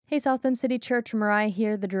Hey, South Bend City Church, Mariah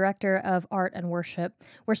here, the Director of Art and Worship.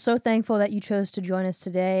 We're so thankful that you chose to join us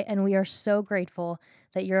today, and we are so grateful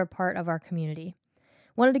that you're a part of our community.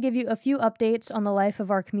 Wanted to give you a few updates on the life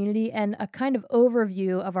of our community and a kind of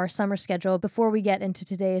overview of our summer schedule before we get into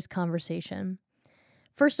today's conversation.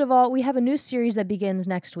 First of all, we have a new series that begins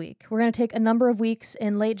next week. We're going to take a number of weeks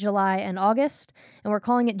in late July and August, and we're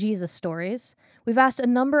calling it Jesus Stories. We've asked a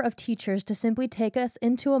number of teachers to simply take us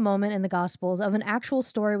into a moment in the Gospels of an actual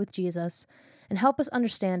story with Jesus and help us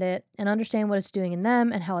understand it and understand what it's doing in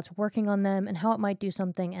them and how it's working on them and how it might do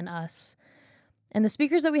something in us. And the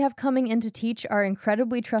speakers that we have coming in to teach are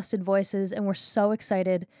incredibly trusted voices, and we're so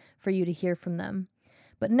excited for you to hear from them.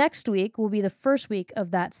 But next week will be the first week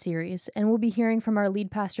of that series, and we'll be hearing from our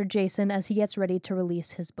lead pastor, Jason, as he gets ready to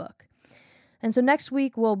release his book. And so next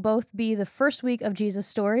week will both be the first week of Jesus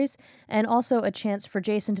Stories and also a chance for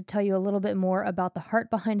Jason to tell you a little bit more about the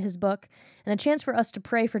heart behind his book and a chance for us to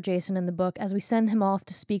pray for Jason in the book as we send him off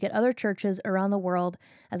to speak at other churches around the world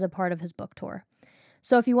as a part of his book tour.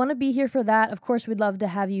 So if you want to be here for that, of course, we'd love to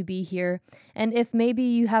have you be here. And if maybe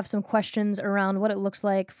you have some questions around what it looks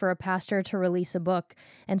like for a pastor to release a book,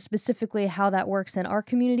 and specifically how that works in our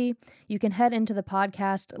community, you can head into the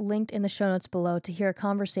podcast linked in the show notes below to hear a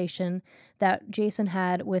conversation that Jason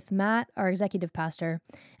had with Matt, our executive pastor,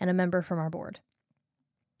 and a member from our board.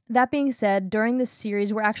 That being said, during this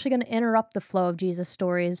series, we're actually going to interrupt the flow of Jesus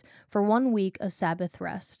Stories for 1 week of Sabbath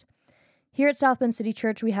rest. Here at South Bend City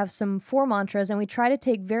Church, we have some 4 mantras, and we try to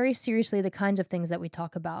take very seriously the kinds of things that we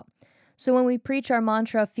talk about. So when we preach our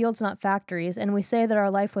mantra, Fields Not Factories, and we say that our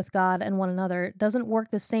life with God and one another doesn't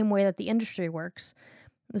work the same way that the industry works,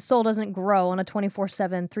 the soul doesn't grow on a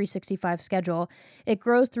 24/7, 365 schedule. It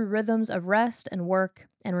grows through rhythms of rest and work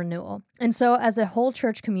and renewal. And so as a whole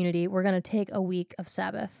church community, we're going to take a week of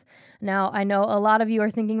Sabbath. Now, I know a lot of you are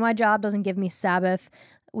thinking my job doesn't give me Sabbath.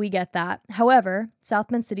 We get that. However, South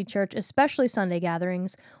Bend City Church, especially Sunday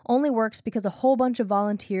gatherings, only works because a whole bunch of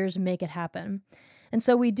volunteers make it happen. And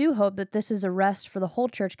so we do hope that this is a rest for the whole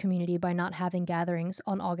church community by not having gatherings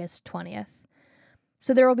on August 20th.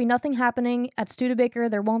 So there will be nothing happening at Studebaker.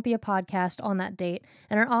 There won't be a podcast on that date,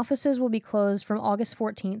 and our offices will be closed from August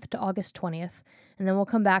 14th to August 20th, and then we'll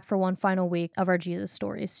come back for one final week of our Jesus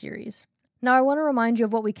Stories series. Now, I want to remind you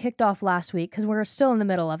of what we kicked off last week because we're still in the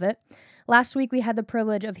middle of it. Last week, we had the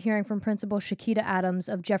privilege of hearing from Principal Shakita Adams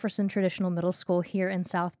of Jefferson Traditional Middle School here in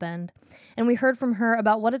South Bend, and we heard from her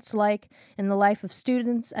about what it's like in the life of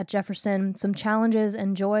students at Jefferson, some challenges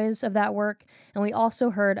and joys of that work, and we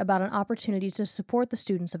also heard about an opportunity to support the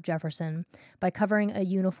students of Jefferson by covering a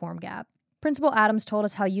uniform gap. Principal Adams told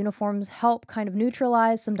us how uniforms help kind of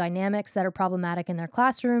neutralize some dynamics that are problematic in their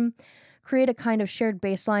classroom, create a kind of shared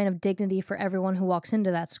baseline of dignity for everyone who walks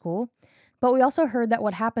into that school. But we also heard that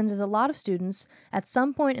what happens is a lot of students, at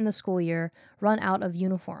some point in the school year, run out of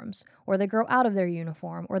uniforms, or they grow out of their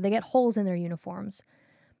uniform, or they get holes in their uniforms.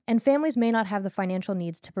 And families may not have the financial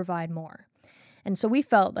needs to provide more. And so we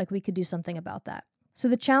felt like we could do something about that. So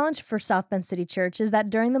the challenge for South Bend City Church is that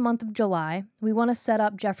during the month of July, we want to set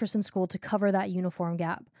up Jefferson School to cover that uniform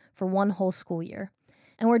gap for one whole school year.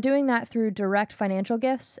 And we're doing that through direct financial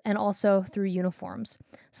gifts and also through uniforms.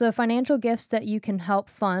 So the financial gifts that you can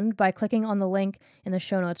help fund by clicking on the link in the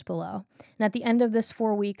show notes below. And at the end of this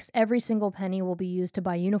 4 weeks, every single penny will be used to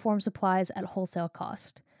buy uniform supplies at wholesale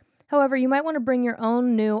cost. However, you might want to bring your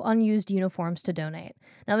own new unused uniforms to donate.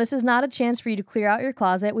 Now, this is not a chance for you to clear out your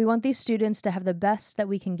closet. We want these students to have the best that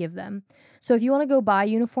we can give them. So if you want to go buy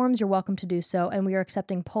uniforms, you're welcome to do so, and we are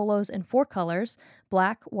accepting polos in 4 colors,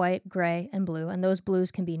 black, white, gray, and blue, and those blues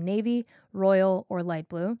can be navy, royal, or light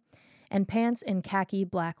blue, and pants in khaki,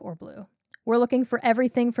 black, or blue. We're looking for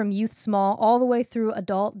everything from youth small all the way through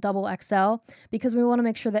adult double XL because we want to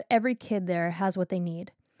make sure that every kid there has what they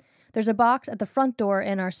need. There's a box at the front door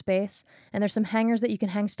in our space, and there's some hangers that you can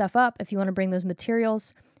hang stuff up if you want to bring those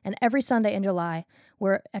materials. And every Sunday in July,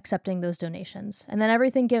 we're accepting those donations. And then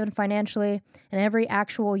everything given financially and every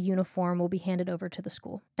actual uniform will be handed over to the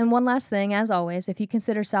school. And one last thing, as always, if you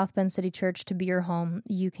consider South Bend City Church to be your home,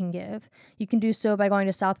 you can give. You can do so by going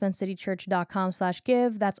to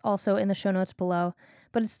southbendcitychurch.com/give. That's also in the show notes below.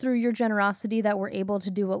 But it's through your generosity that we're able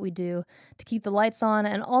to do what we do, to keep the lights on,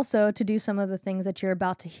 and also to do some of the things that you're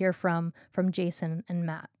about to hear from Jason and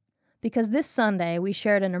Matt. Because this Sunday, we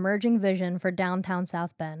shared an emerging vision for downtown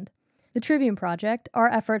South Bend. The Tribune Project, our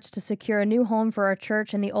efforts to secure a new home for our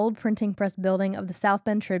church in the old printing press building of the South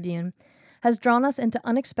Bend Tribune, has drawn us into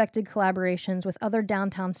unexpected collaborations with other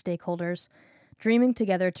downtown stakeholders, dreaming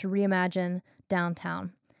together to reimagine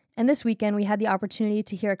downtown. And this weekend, we had the opportunity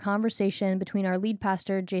to hear a conversation between our lead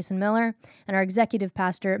pastor, Jason Miller, and our executive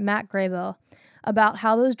pastor, Matt Graybill, about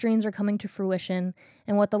how those dreams are coming to fruition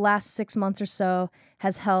and what the last 6 months or so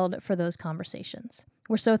has held for those conversations.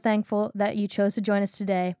 We're so thankful that you chose to join us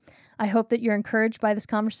today. I hope that you're encouraged by this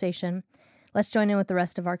conversation. Let's join in with the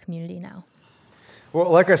rest of our community now. Well,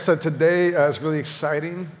 like I said, today is really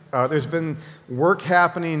exciting. There's been work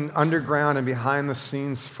happening underground and behind the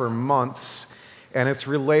scenes for months, and it's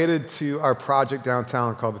related to our project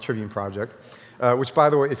downtown called the Tribune Project, which, by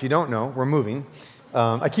the way, if you don't know, we're moving.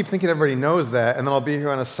 I keep thinking everybody knows that, and then I'll be here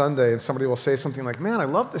on a Sunday, and somebody will say something like, "Man, I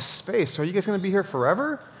love this space. Are you guys going to be here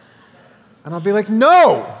forever?" And I'll be like,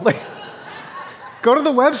 "No!" Go to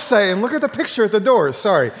the website and look at the picture at the door.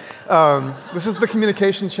 Sorry. This is the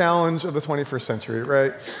communication challenge of the 21st century,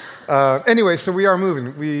 right? Anyway, so we are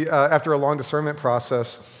moving. We, after a long discernment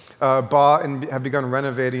process, bought and have begun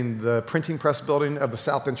renovating the printing press building of the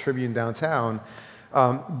South Bend Tribune downtown.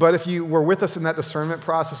 But if you were with us in that discernment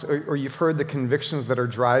process, or you've heard the convictions that are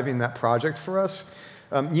driving that project for us,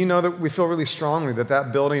 you know that we feel really strongly that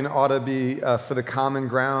that building ought to be for the common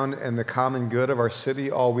ground and the common good of our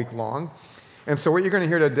city all week long. And so what you're going to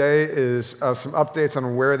hear today is some updates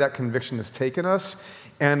on where that conviction has taken us.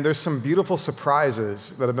 And there's some beautiful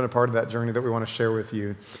surprises that have been a part of that journey that we want to share with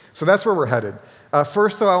you. So that's where we're headed.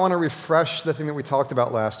 First, though, I want to refresh the thing that we talked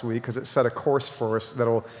about last week because it set a course for us that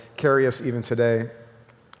will carry us even today.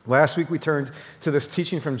 Last week, we turned to this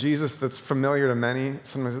teaching from Jesus that's familiar to many.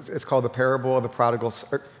 Sometimes it's called the parable of the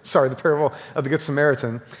the parable of the Good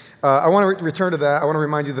Samaritan. I want to return to that. I want to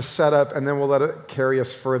remind you the setup, and then we'll let it carry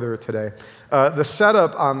us further today. The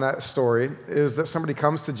setup on that story is that somebody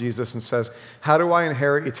comes to Jesus and says, "How do I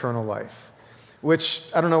inherit eternal life?" Which,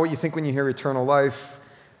 I don't know what you think when you hear eternal life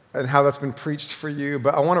and how that's been preached for you,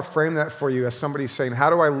 but I want to frame that for you as somebody saying, how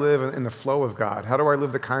do I live in the flow of God? How do I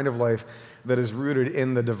live the kind of life that is rooted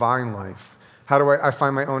in the divine life? How do I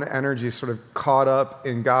find my own energy sort of caught up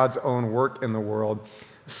in God's own work in the world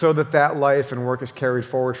so that that life and work is carried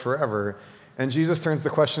forward forever? And Jesus turns the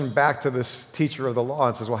question back to this teacher of the law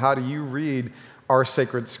and says, well, how do you read our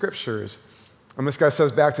sacred scriptures? And this guy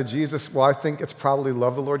says back to Jesus, well, I think it's probably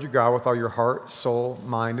love the Lord your God with all your heart, soul,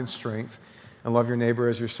 mind, and strength, and love your neighbor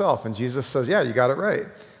as yourself. And Jesus says, yeah, you got it right.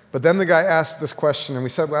 But then the guy asks this question, and we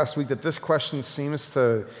said last week that this question seems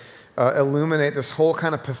to illuminate this whole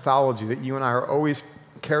kind of pathology that you and I are always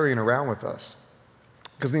carrying around with us.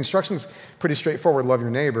 Because the instruction's pretty straightforward, love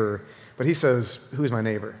your neighbor, but he says, who's my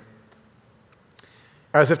neighbor?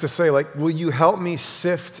 As if to say, will you help me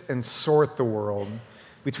sift and sort the world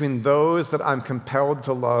between those that I'm compelled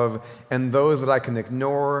to love and those that I can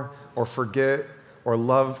ignore or forget or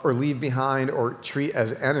love or leave behind or treat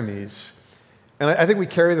as enemies? And I think we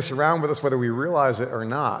carry this around with us whether we realize it or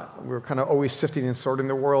not. We're kind of always sifting and sorting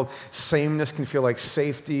the world. Sameness can feel like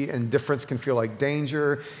safety, and difference can feel like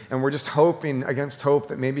danger. And we're just hoping against hope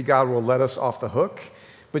that maybe God will let us off the hook.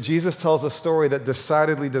 But Jesus tells a story that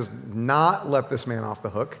decidedly does not let this man off the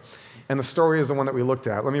hook. And the story is the one that we looked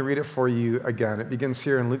at. Let me read it for you again. It begins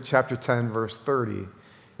here in Luke chapter 10, verse 30.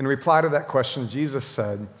 In reply to that question, Jesus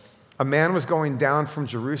said, a man was going down from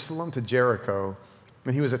Jerusalem to Jericho,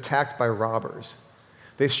 and he was attacked by robbers.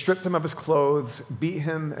 They stripped him of his clothes, beat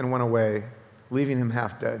him, and went away, leaving him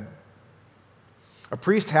half dead. A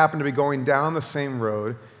priest happened to be going down the same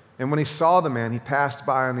road, and when he saw the man, he passed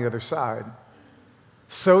by on the other side.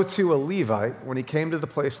 So too a Levite, when he came to the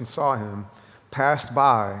place and saw him, passed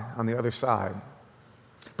by on the other side.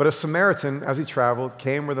 But a Samaritan, as he traveled,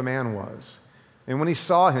 came where the man was. And when he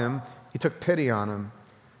saw him, he took pity on him.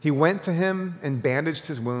 He went to him and bandaged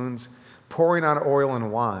his wounds, pouring on oil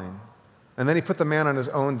and wine. And then he put the man on his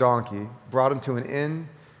own donkey, brought him to an inn,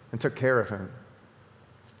 and took care of him.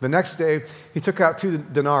 The next day, he took out 2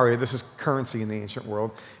 denarii, this is currency in the ancient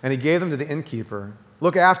world, and he gave them to the innkeeper.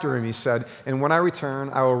 Look after him, he said, and when I return,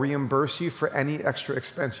 I will reimburse you for any extra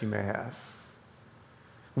expense you may have.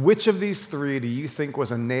 Which of these 3 do you think was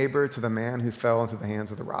a neighbor to the man who fell into the hands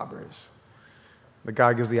of the robbers? The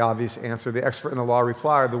guy gives the obvious answer. The expert in the law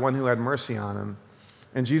replied, the one who had mercy on him.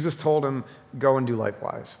 And Jesus told him, go and do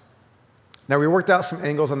likewise. Now, we worked out some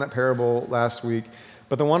angles on that parable last week,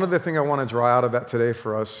 but the one other thing I want to draw out of that today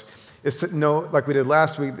for us is to know, like we did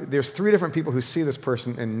last week, there's 3 different people who see this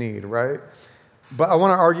person in need, right? But I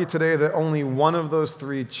want to argue today that only one of those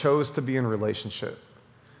 3 chose to be in relationship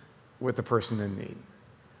with the person in need.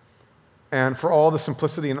 And for all the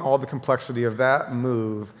simplicity and all the complexity of that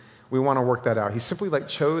move, we want to work that out. He simply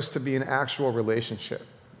chose to be in actual relationship,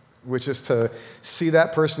 which is to see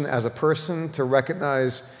that person as a person, to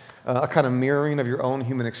recognize a kind of mirroring of your own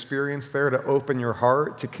human experience there, to open your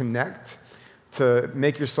heart, to connect, to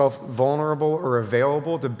make yourself vulnerable or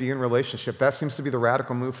available to be in relationship. That seems to be the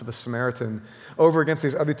radical move for the Samaritan over against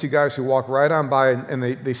these other two guys who walk right on by and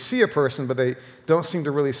they see a person, but they don't seem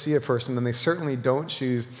to really see a person, and they certainly don't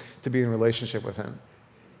choose to be in relationship with him.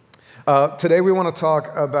 Today we want to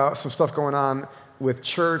talk about some stuff going on with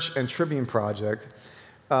Church and Tribune Project,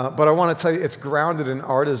 but I want to tell you it's grounded in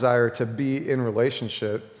our desire to be in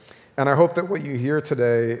relationship. And I hope that what you hear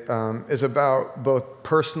today is about both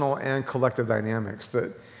personal and collective dynamics,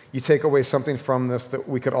 that you take away something from this that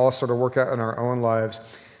we could all sort of work out in our own lives,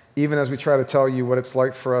 even as we try to tell you what it's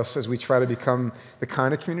like for us as we try to become the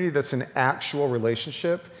kind of community that's in actual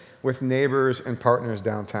relationship with neighbors and partners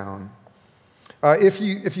downtown. If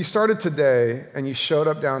you started today and you showed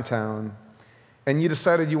up downtown and you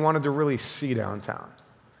decided you wanted to really see downtown,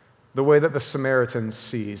 the way that the Samaritan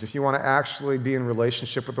sees, if you want to actually be in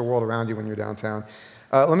relationship with the world around you when you're downtown,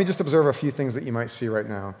 let me just observe a few things that you might see right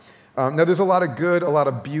now. Now, there's a lot of good, a lot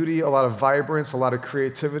of beauty, a lot of vibrance, a lot of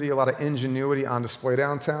creativity, a lot of ingenuity on display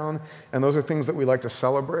downtown, and those are things that we like to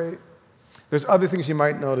celebrate. There's other things you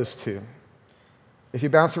might notice too. If you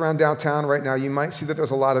bounce around downtown right now, you might see that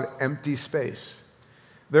there's a lot of empty space.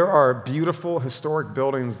 There are beautiful historic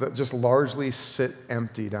buildings that just largely sit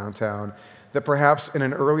empty downtown, that perhaps in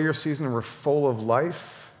an earlier season were full of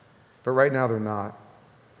life, but right now they're not.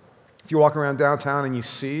 If you walk around downtown and you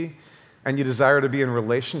see, and you desire to be in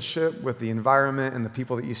relationship with the environment and the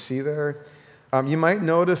people that you see there, you might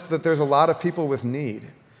notice that there's a lot of people with need.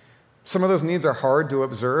 Some of those needs are hard to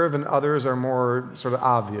observe, and others are more sort of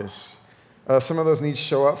obvious. Some of those needs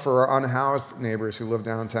show up for our unhoused neighbors who live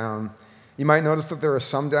downtown. You might notice that there are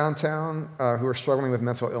some downtown who are struggling with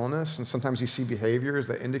mental illness, and sometimes you see behaviors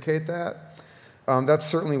that indicate that. That's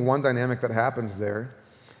certainly one dynamic that happens there.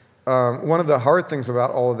 One of the hard things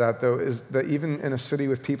about all of that, though, is that even in a city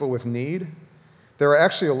with people with need, there are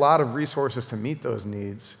actually a lot of resources to meet those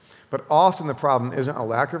needs. But often the problem isn't a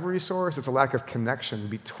lack of resource, it's a lack of connection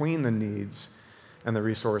between the needs and the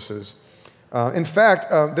resources. In fact,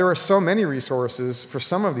 there are so many resources for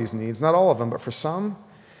some of these needs, not all of them, but for some,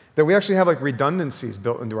 that we actually have like redundancies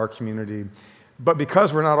built into our community. But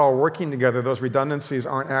because we're not all working together, those redundancies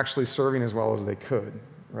aren't actually serving as well as they could,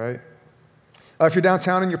 right? If you're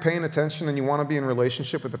downtown and you're paying attention and you want to be in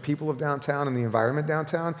relationship with the people of downtown and the environment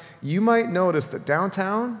downtown, you might notice that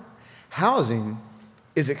downtown housing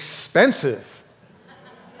is expensive.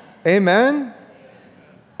 Amen?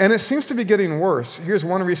 And it seems to be getting worse. Here's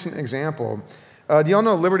one recent example. Do y'all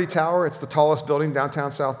know Liberty Tower? It's the tallest building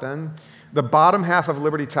downtown South Bend. The bottom half of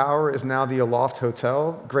Liberty Tower is now the Aloft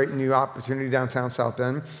Hotel, great new opportunity downtown South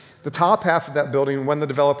Bend. The top half of that building, when the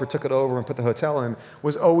developer took it over and put the hotel in,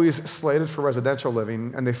 was always slated for residential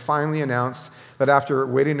living, and they finally announced that after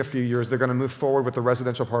waiting a few years, they're going to move forward with the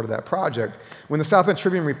residential part of that project. When the South Bend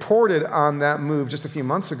Tribune reported on that move just a few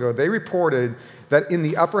months ago, they reported that in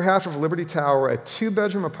the upper half of Liberty Tower, a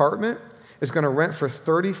 2-bedroom apartment is going to rent for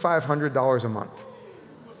 $3,500 a month.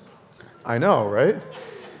 I know, right?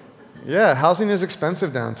 Yeah, housing is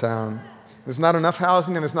expensive downtown. There's not enough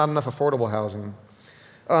housing and there's not enough affordable housing.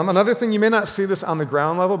 Another thing, you may not see this on the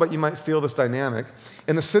ground level, but you might feel this dynamic.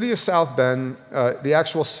 In the city of South Bend, the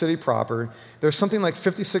actual city proper, there's something like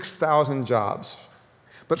 56,000 jobs.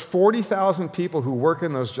 But 40,000 people who work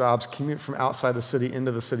in those jobs commute from outside the city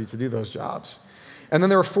into the city to do those jobs. And then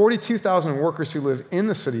there are 42,000 workers who live in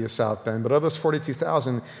the city of South Bend, but of those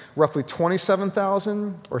 42,000, roughly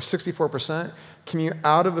 27,000, or 64%, commute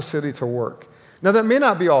out of the city to work. Now, that may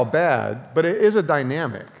not be all bad, but it is a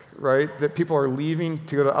dynamic, right? That people are leaving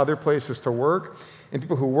to go to other places to work, and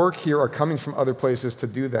people who work here are coming from other places to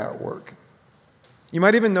do that work. You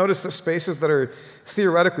might even notice that spaces that are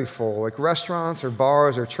theoretically full, like restaurants or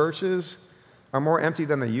bars or churches, are more empty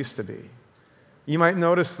than they used to be. You might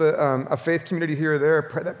notice that a faith community here or there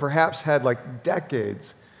that perhaps had like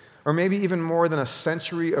decades, or maybe even more than a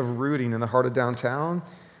century of rooting in the heart of downtown,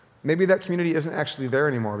 maybe that community isn't actually there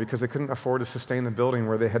anymore because they couldn't afford to sustain the building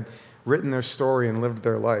where they had written their story and lived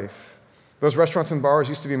their life. Those restaurants and bars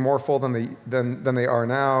used to be more full than they are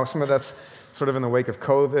now. Some of that's sort of in the wake of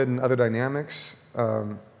COVID and other dynamics.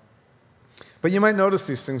 But you might notice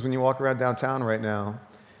these things when you walk around downtown right now.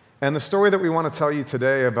 And the story that we want to tell you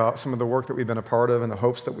today about some of the work that we've been a part of and the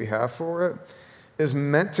hopes that we have for it is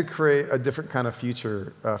meant to create a different kind of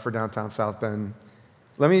future for downtown South Bend.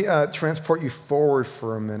 Let me transport you forward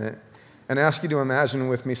for a minute and ask you to imagine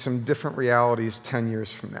with me some different realities 10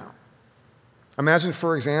 years from now. Imagine,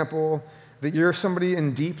 for example, that you're somebody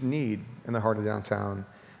in deep need in the heart of downtown.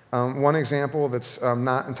 One example that's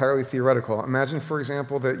not entirely theoretical. Imagine, for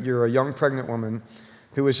example, that you're a young pregnant woman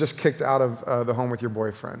who was just kicked out of the home with your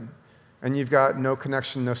boyfriend. and you've got no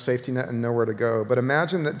connection, no safety net, and nowhere to go. But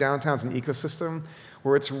imagine that downtown's an ecosystem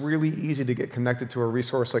where it's really easy to get connected to a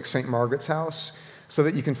resource like St. Margaret's House so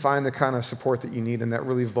that you can find the kind of support that you need in that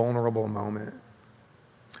really vulnerable moment.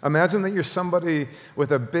 Imagine that you're somebody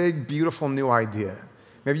with a big, beautiful new idea.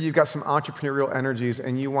 Maybe you've got some entrepreneurial energies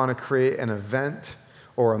and you want to create an event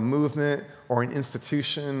or a movement or an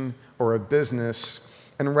institution or a business.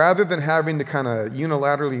 And rather than having to kind of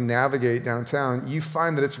unilaterally navigate downtown, you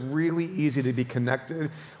find that it's really easy to be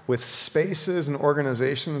connected with spaces and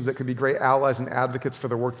organizations that could be great allies and advocates for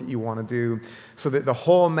the work that you want to do, so that the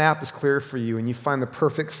whole map is clear for you and you find the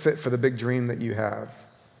perfect fit for the big dream that you have.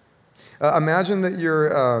 Imagine that you're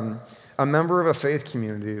a member of a faith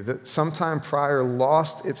community that sometime prior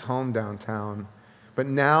lost its home downtown, but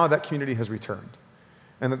now that community has returned.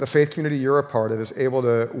 And that the faith community you're a part of is able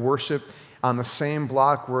to worship on the same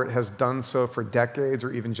block where it has done so for decades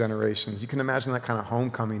or even generations. You can imagine that kind of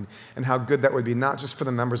homecoming and how good that would be, not just for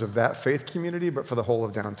the members of that faith community, but for the whole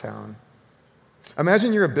of downtown.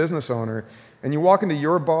 Imagine you're a business owner and you walk into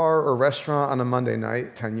your bar or restaurant on a Monday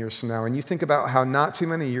night 10 years from now, and you think about how not too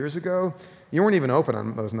many years ago, you weren't even open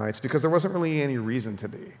on those nights because there wasn't really any reason to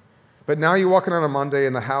be. But now you walk in on a Monday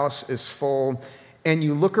and the house is full, and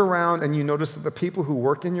you look around and you notice that the people who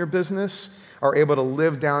work in your business are able to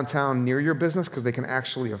live downtown near your business because they can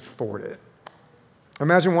actually afford it.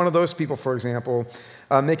 Imagine one of those people, for example,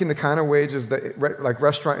 making the kind of wages that like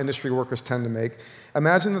restaurant industry workers tend to make.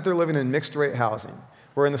 Imagine that they're living in mixed rate housing,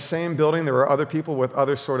 where in the same building there are other people with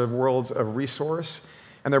other sort of worlds of resource,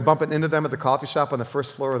 and they're bumping into them at the coffee shop on the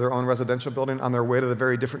first floor of their own residential building on their way to the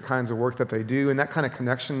very different kinds of work that they do, and that kind of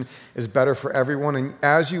connection is better for everyone. And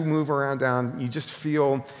as you move around down, you just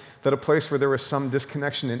feel that a place where there was some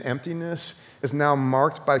disconnection and emptiness is now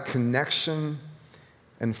marked by connection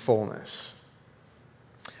and fullness.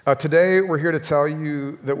 Today, we're here to tell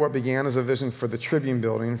you that what began as a vision for the Tribune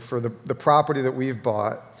Building, for the property that we've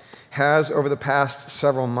bought, has, over the past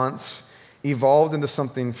several months, evolved into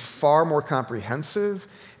something far more comprehensive,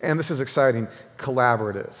 and this is exciting,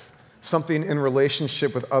 collaborative, something in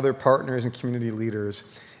relationship with other partners and community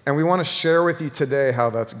leaders. And we want to share with you today how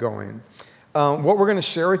that's going. What we're going to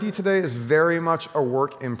share with you today is very much a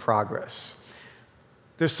work in progress.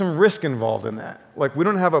 There's some risk involved in that. Like, we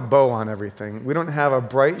don't have a bow on everything. We don't have a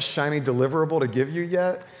bright, shiny deliverable to give you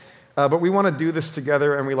yet. But we want to do this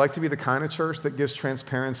together, and we like to be the kind of church that gives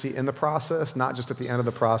transparency in the process, not just at the end of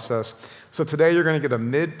the process. So today you're going to get a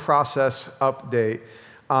mid-process update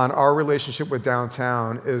on our relationship with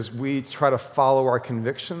downtown as we try to follow our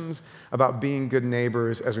convictions about being good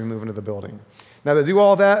neighbors as we move into the building. Now, to do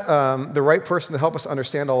all that, the right person to help us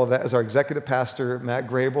understand all of that is our executive pastor, Matt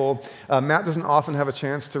Grable. Matt doesn't often have a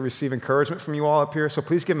chance to receive encouragement from you all up here, so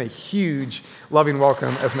please give him a huge, loving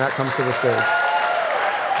welcome as Matt comes to the stage.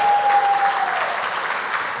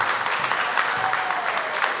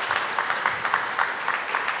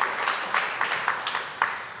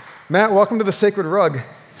 Matt, welcome to the Sacred Rug.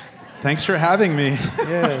 Thanks for having me.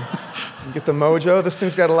 Yeah. You get the mojo. This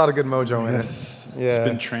thing's got a lot of good mojo in it. Yes. Yeah. It's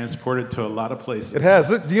been transported to a lot of places. It has.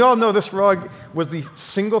 Do you all know this rug was the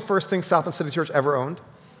single first thing South Bend City Church ever owned?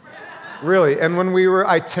 Really. And when we were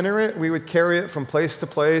itinerant, we would carry it from place to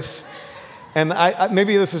place. And I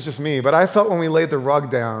maybe this is just me, but I felt when we laid the rug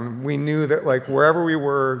down, we knew that like wherever we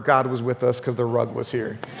were, God was with us because the rug was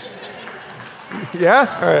here.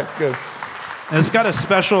 Yeah? All right, good. And it's got a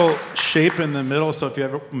special shape in the middle, so if you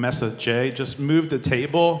ever mess with Jay, just move the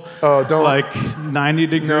table like 90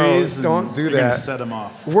 degrees. No, don't do you're that. Gonna set him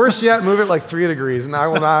off. Worse yet, move it like 3 degrees, and I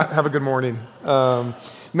will not have a good morning.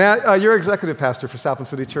 Matt, you're executive pastor for South Bend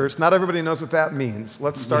City Church. Not everybody knows what that means.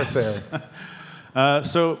 Let's start there.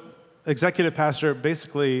 So executive pastor,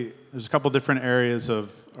 basically, there's a couple different areas of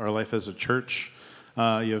our life as a church.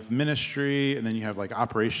 You have ministry, and then you have like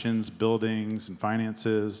operations, buildings, and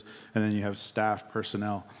finances, and then you have staff,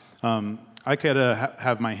 personnel. I could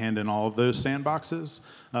have my hand in all of those sandboxes.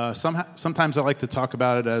 Sometimes I like to talk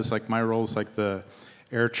about it as like my role is like the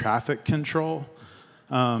air traffic control,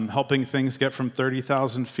 helping things get from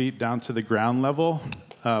 30,000 feet down to the ground level.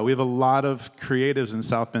 We have a lot of creatives in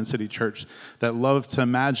South Bend City Church that love to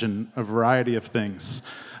imagine a variety of things,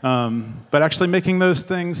 but actually making those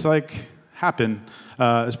things like happen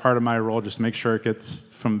is part of my role, just to make sure it gets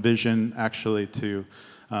from vision actually to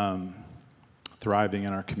thriving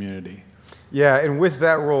in our community. Yeah, and with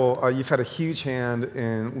that role, you've had a huge hand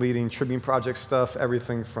in leading Tribune Project stuff,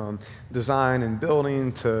 everything from design and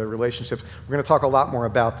building to relationships. We're going to talk a lot more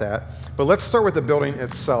about that. But let's start with the building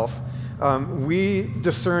itself. We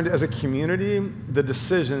discerned as a community the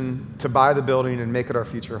decision to buy the building and make it our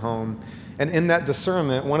future home. And in that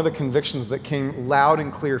discernment, one of the convictions that came loud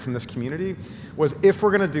and clear from this community was if we're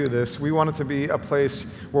going to do this, we want it to be a place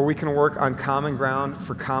where we can work on common ground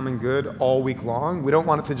for common good all week long. We don't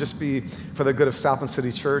want it to just be for the good of Southland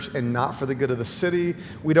City Church and not for the good of the city.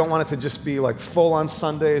 We don't want it to just be like full on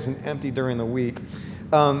Sundays and empty during the week.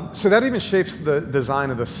 So that even shapes the design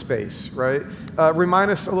of the space, right? Remind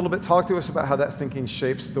us a little bit, talk to us about how that thinking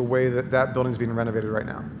shapes the way that building's being renovated right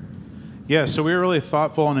now. Yeah, so we were really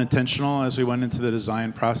thoughtful and intentional as we went into the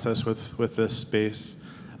design process with this space.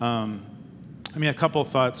 A couple of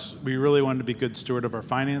thoughts. We really wanted to be good steward of our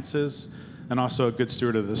finances and also a good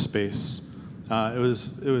steward of the space. It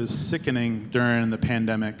was sickening during the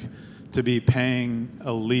pandemic to be paying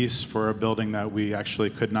a lease for a building that we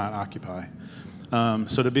actually could not occupy.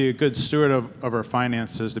 So to be a good steward of our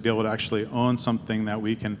finances, to be able to actually own something that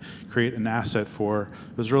we can create an asset for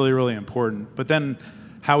was really, really important. But then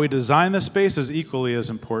how we design the space is equally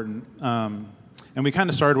as important. And we kind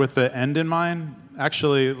of started with the end in mind,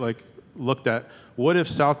 actually looked at what if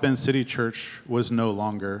South Bend City Church was no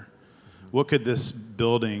longer? What could this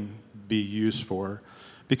building be used for?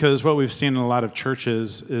 Because what we've seen in a lot of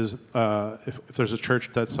churches is if there's a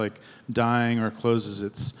church that's dying or closes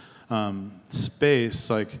its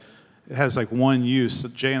space, it has one use.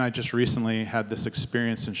 Jay and I just recently had this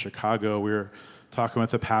experience in Chicago. We were talking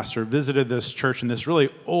with a pastor, visited this church in this really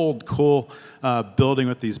old, cool building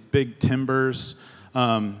with these big timbers.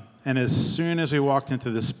 And as soon as we walked into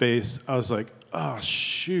this space, I was like, oh,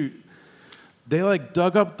 shoot. They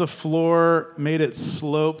dug up the floor, made it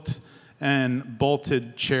sloped, and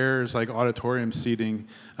bolted chairs, auditorium seating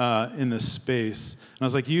in this space. And I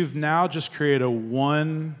was like, you've now just created a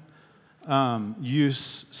one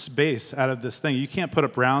use space out of this thing. You can't put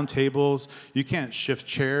up round tables. You can't shift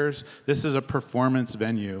chairs. This is a performance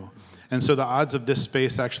venue. And so the odds of this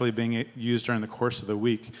space actually being used during the course of the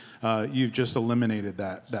week, you've just eliminated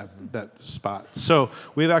that spot. So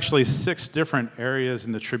we have actually 6 different areas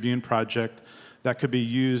in the Tribune Project that could be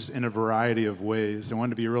used in a variety of ways. I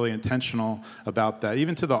wanted to be really intentional about that.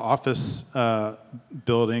 Even to the office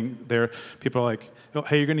building there, people are like,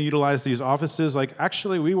 hey, you're going to utilize these offices?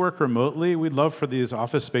 Actually, we work remotely. We'd love for these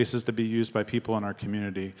office spaces to be used by people in our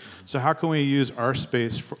community. So how can we use our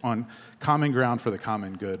space on common ground for the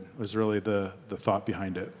common good was really the thought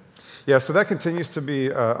behind it. Yeah, so that continues to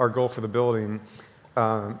be our goal for the building.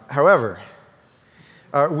 However,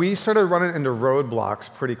 we started running into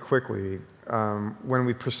roadblocks pretty quickly when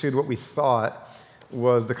we pursued what we thought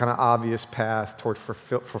was the kind of obvious path toward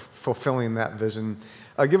fulfilling that vision.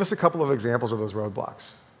 Give us a couple of examples of those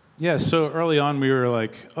roadblocks. Yeah, so early on we were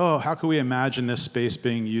like, oh, how can we imagine this space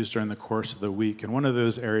being used during the course of the week? And one of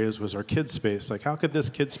those areas was our kids' space. How could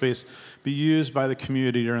this kids' space be used by the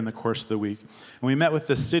community during the course of the week? And we met with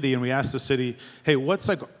the city and we asked the city, hey, what's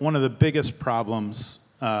one of the biggest problems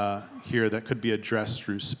here that could be addressed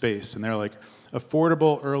through space? And they're like,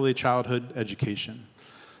 affordable early childhood education.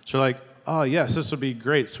 So we're like, oh yes, this would be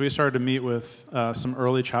great. So we started to meet with some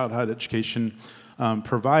early childhood education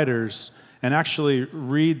providers and actually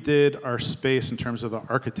redid our space in terms of the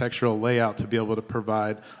architectural layout to be able to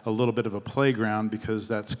provide a little bit of a playground because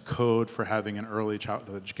that's code for having an early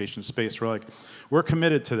childhood education space. We're like, we're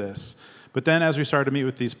committed to this. But then as we started to meet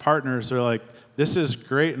with these partners, they're like, this is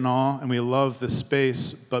great and all, and we love this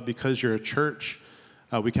space, but because you're a church,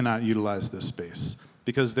 we cannot utilize this space.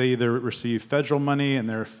 Because they either receive federal money and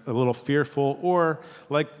they're a little fearful, or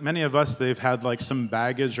like many of us, they've had some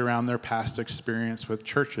baggage around their past experience with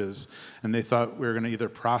churches, and they thought we were going to either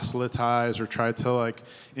proselytize or try to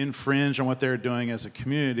infringe on what they're doing as a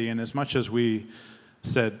community. And as much as we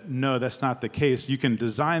said, no, that's not the case. You can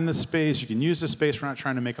design the space, you can use the space. We're not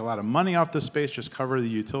trying to make a lot of money off the space, just cover the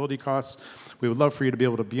utility costs. We would love for you to be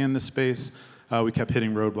able to be in the space. We kept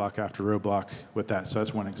hitting roadblock after roadblock with that, so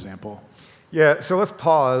that's one example. Yeah, so let's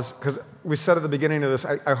pause, because we said at the beginning of this,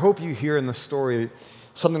 I hope you hear in the story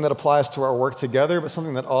something that applies to our work together, but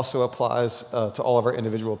something that also applies to all of our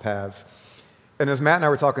individual paths. And as Matt and I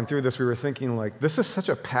were talking through this, we were thinking, this is such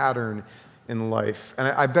a pattern in life, and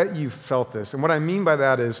I bet you felt this. And what I mean by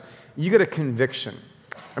that is you get a conviction.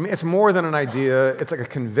 It's more than an idea, it's like a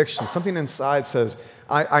conviction. Something inside says,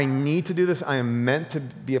 I need to do this. I am meant to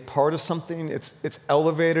be a part of something. It's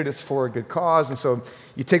elevated. It's for a good cause. And so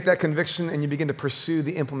you take that conviction and you begin to pursue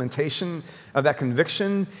the implementation of that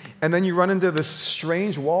conviction. And then you run into this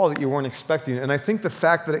strange wall that you weren't expecting. And I think the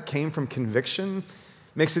fact that it came from conviction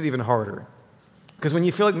makes it even harder. Because when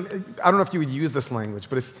you feel I don't know if you would use this language,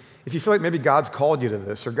 but if you feel like maybe God's called you to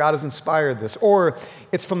this, or God has inspired this, or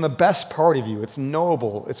it's from the best part of you, it's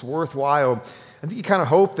knowable, it's worthwhile, I think you kind of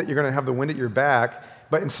hope that you're going to have the wind at your back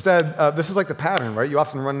But instead, this is like the pattern, right? You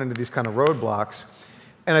often run into these kind of roadblocks.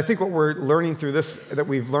 And I think what we're learning through this, that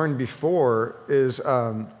we've learned before, is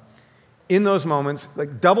in those moments,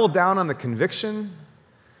 like double down on the conviction,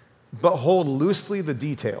 but hold loosely the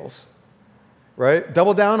details, right?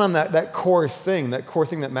 Double down on that core thing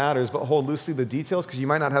that matters, but hold loosely the details, because you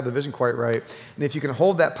might not have the vision quite right. And if you can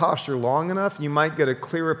hold that posture long enough, you might get a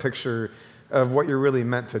clearer picture of what you're really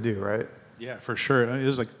meant to do, right? Yeah, for sure. It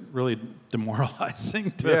was like really demoralizing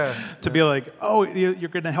to be like, oh, you're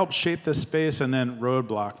going to help shape this space, and then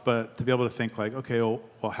roadblock. But to be able to think like, okay,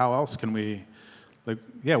 well, how else can we, what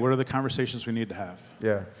are the conversations we need to have?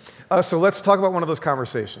 Yeah. So let's talk about one of those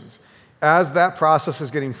conversations. As that process is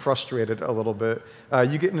getting frustrated a little bit,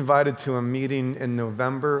 you get invited to a meeting in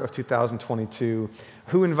November of 2022.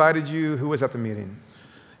 Who invited you? Who was at the meeting?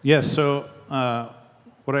 Yeah, so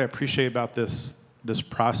what I appreciate about this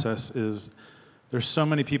process is there's so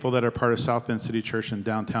many people that are part of South Bend City Church in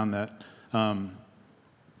downtown that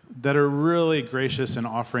are really gracious in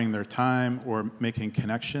offering their time or making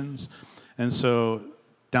connections. And so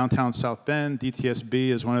downtown South Bend, DTSB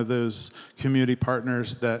is one of those community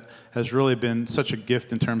partners that has really been such a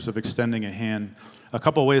gift in terms of extending a hand. A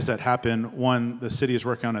couple of ways that happen. One, the city is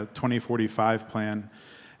working on a 2045 plan,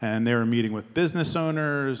 and they were meeting with business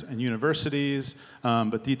owners and universities,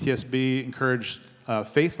 but DTSB encouraged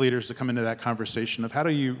faith leaders to come into that conversation of how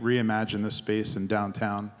do you reimagine this space in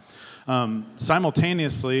downtown.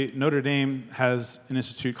 Simultaneously, Notre Dame has an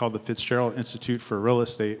institute called the Fitzgerald Institute for Real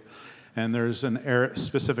Estate, and there's a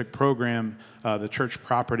specific program, the Church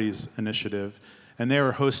Properties Initiative, and they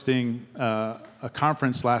were hosting a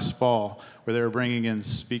conference last fall where they were bringing in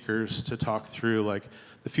speakers to talk through like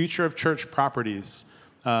the future of church properties.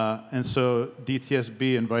 And so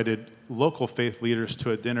DTSB invited local faith leaders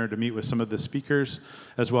to a dinner to meet with some of the speakers,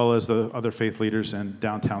 as well as the other faith leaders in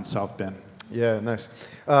downtown South Bend. Yeah, nice.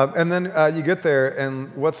 And then you get there,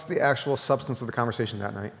 and what's the actual substance of the conversation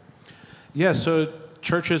that night? Yeah, so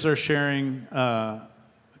churches are sharing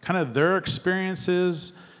kind of their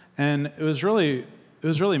experiences, and it was really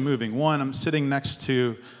moving. One, I'm sitting next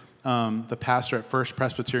to the pastor at First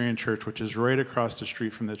Presbyterian Church, which is right across the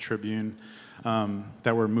street from the Tribune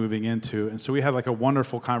that we're moving into. And so we had like a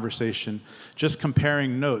wonderful conversation just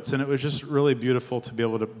comparing notes, and it was just really beautiful to be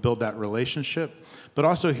able to build that relationship, but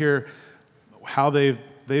also hear how they've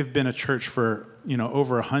been a church for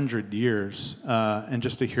over 100 years, and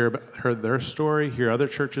just to hear their story, hear other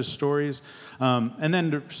churches' stories, and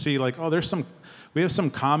then to see like, oh, we have some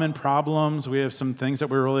common problems. We have some things that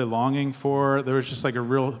we're really longing for. There was just like a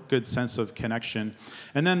real good sense of connection.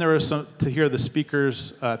 And then there was to hear the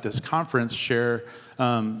speakers at this conference share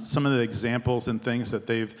some of the examples and things that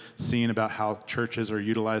they've seen about how churches are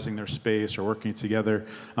utilizing their space or working together.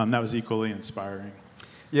 That was equally inspiring.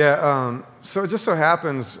 Yeah, so it just so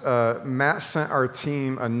happens, Matt sent our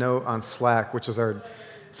team a note on Slack, which is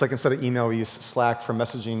it's like instead of email, we use Slack for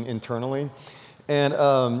messaging internally. And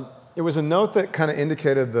it was a note that kind of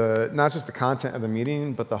indicated not just the content of the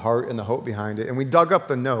meeting, but the heart and the hope behind it. And we dug up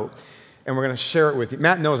the note, and we're going to share it with you.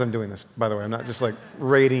 Matt knows I'm doing this, by the way. I'm not just like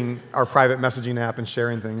raiding our private messaging app and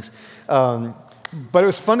sharing things. But it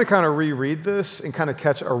was fun to kind of reread this and kind of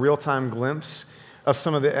catch a real-time glimpse of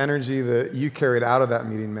some of the energy that you carried out of that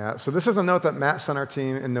meeting, Matt. So this is a note that Matt sent our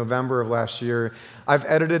team in November of last year. I've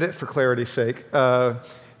edited it for clarity's sake.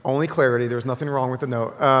 Only clarity. There's nothing wrong with the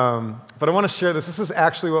note. But I want to share this. This is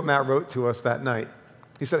actually what Matt wrote to us that night.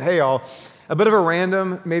 He said, hey, y'all, a bit of a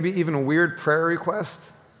random, maybe even weird prayer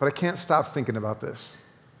request, but I can't stop thinking about this.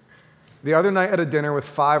 The other night at a dinner with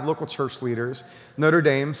 5 local church leaders, Notre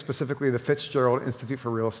Dame, specifically the Fitzgerald Institute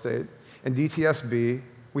for Real Estate, and DTSB,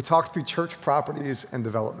 we talked through church properties and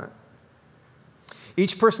development.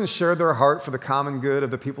 Each person shared their heart for the common good of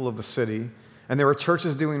the people of the city, and there were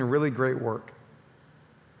churches doing really great work.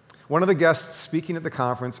 One of the guests speaking at the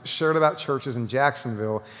conference shared about churches in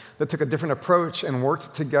Jacksonville that took a different approach and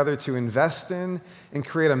worked together to invest in and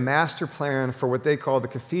create a master plan for what they called the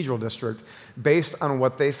Cathedral District based on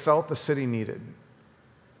what they felt the city needed.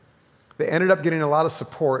 They ended up getting a lot of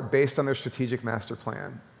support based on their strategic master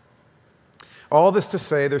plan. All this to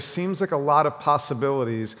say, there seems like a lot of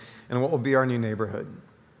possibilities in what will be our new neighborhood.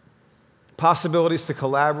 Possibilities to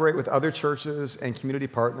collaborate with other churches and community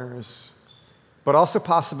partners, but also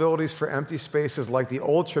possibilities for empty spaces like the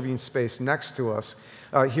old Tribune space next to us.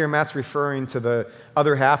 Here, Matt's referring to the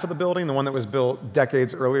other half of the building, the one that was built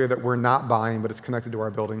decades earlier that we're not buying, but it's connected to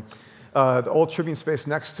our building. The old Tribune space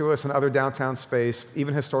next to us and other downtown space,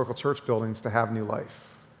 even historical church buildings to have new life.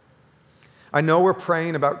 I know we're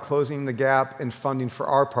praying about closing the gap in funding for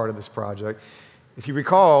our part of this project, If you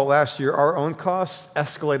recall, last year, our own costs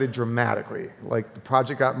escalated dramatically. Like, the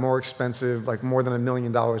project got more expensive, like more than $1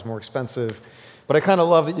 million more expensive. But I kind of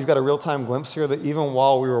love that you've got a real-time glimpse here that even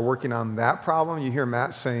while we were working on that problem, you hear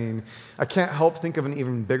Matt saying, I can't help think of an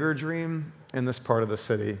even bigger dream in this part of the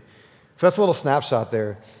city. So that's a little snapshot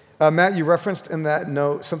there. Matt, you referenced in that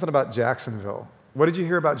note something about Jacksonville. What did you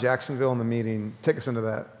hear about Jacksonville in the meeting? Take us into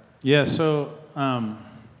that. Yeah, so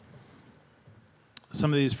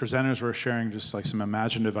some of these presenters were sharing just like some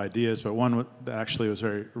imaginative ideas, but one that actually was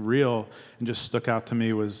very real and just stuck out to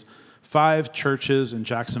me was 5 churches in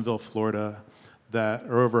Jacksonville, Florida that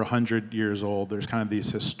are over 100 years old. There's kind of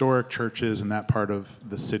these historic churches in that part of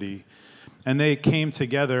the city. And they came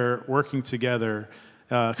together, working together,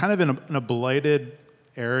 kind of in a blighted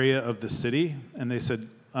area of the city, and they said,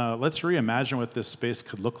 let's reimagine what this space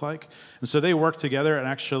could look like. And so they worked together and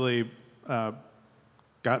actually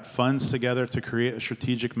got funds together to create a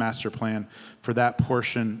strategic master plan for that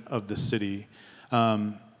portion of the city.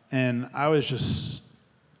 And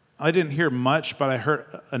I didn't hear much, but I heard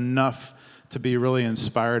enough to be really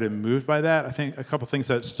inspired and moved by that. I think a couple things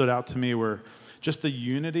that stood out to me were just the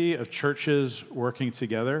unity of churches working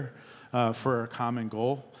together for a common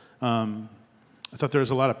goal. I thought there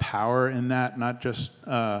was a lot of power in that, not just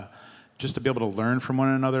to be able to learn from one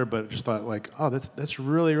another, but just thought like, oh, that's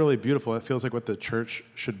really, really beautiful. It feels like what the church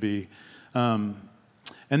should be. And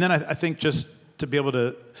then I think just to be able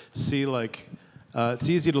to see like, it's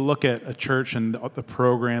easy to look at a church and the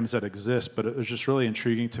programs that exist, but it was just really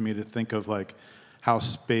intriguing to me to think of like how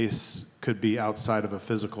space could be outside of a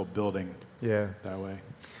physical building. Yeah. That way.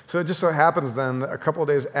 So it just so happens then, a couple of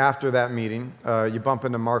days after that meeting, you bump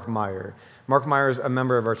into Mark Meyer. Mark Meyer is a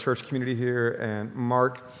member of our church community here, and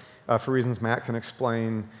Mark, for reasons Matt can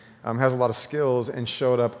explain, has a lot of skills and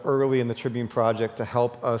showed up early in the Tribune Project to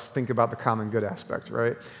help us think about the common good aspect,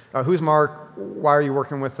 right? Who's Mark? Why are you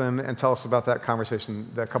working with him? And tell us about that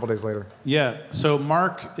conversation that couple days later. Yeah, so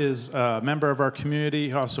Mark is a member of our community.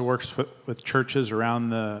 He also works with churches around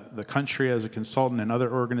the country as a consultant and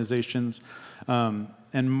other organizations.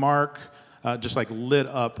 And Mark just like lit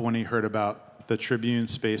up when he heard about the Tribune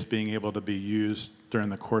space being able to be used during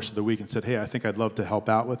the course of the week and said, hey, I think I'd love to help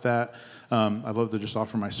out with that. I'd love to just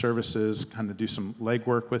offer my services, kind of do some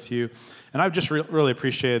legwork with you. And I've just really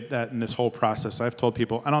appreciated that in this whole process. I've told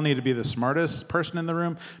people, I don't need to be the smartest person in the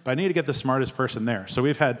room, but I need to get the smartest person there. So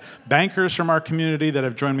we've had bankers from our community that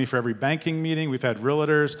have joined me for every banking meeting. We've had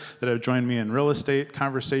realtors that have joined me in real estate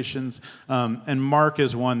conversations. And Mark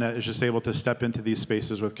is one that is just able to step into these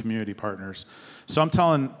spaces with community partners. So I'm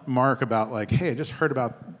telling Mark about like, hey, I just heard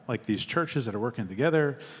about like these churches that are working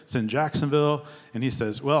together. It's in Jacksonville. And he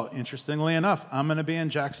says, well, interestingly enough, I'm going to be in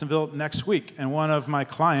Jacksonville next week. And one of my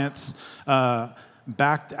clients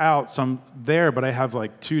backed out. So I'm there, but I have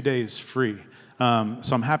like 2 days free. So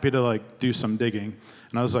I'm happy to like do some digging.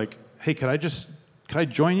 And I was like, hey, could I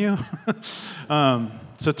join you?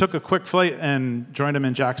 So took a quick flight and joined him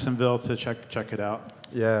in Jacksonville to check it out.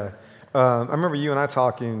 Yeah. I remember you and I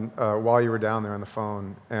talking while you were down there on the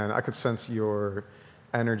phone, and I could sense your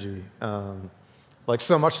energy. Like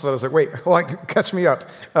so much so that I was like, wait, hold on, catch me up.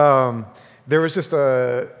 There was just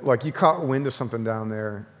like you caught wind of something down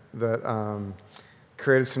there that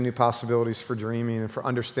created some new possibilities for dreaming and for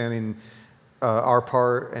understanding our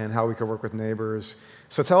part and how we could work with neighbors.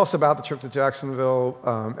 So tell us about the trip to Jacksonville,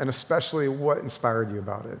 and especially what inspired you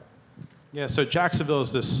about it. Yeah, so Jacksonville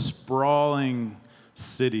is this sprawling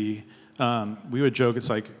city. We would joke, it's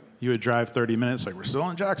like you would drive 30 minutes, like we're still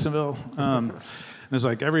in Jacksonville. And it's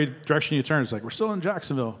like every direction you turn, it's like we're still in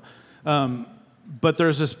Jacksonville. But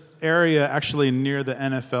there's this area actually near the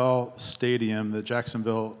NFL stadium, the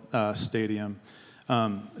Jacksonville Stadium.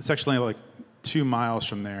 It's actually like 2 miles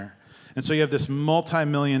from there. And so you have this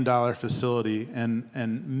multi-million-dollar facility and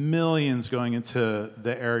millions going into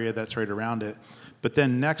the area that's right around it. But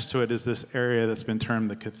then next to it is this area that's been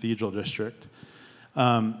termed the Cathedral District.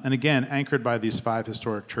 And again, anchored by these 5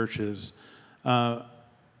 historic churches.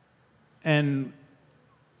 And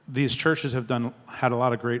these churches have had a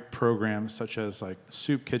lot of great programs, such as like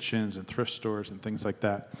soup kitchens and thrift stores and things like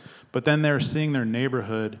that. But then they're seeing their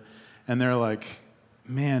neighborhood, and they're like,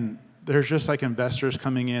 man, there's just like investors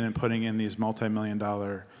coming in and putting in these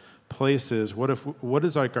multi-million-dollar places. What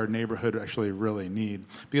does like our neighborhood actually really need?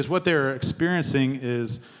 Because what they're experiencing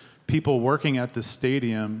is people working at this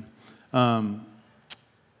stadium,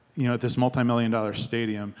 at this multi-million-dollar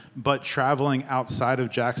stadium, but traveling outside of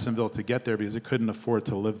Jacksonville to get there because they couldn't afford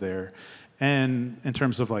to live there. and in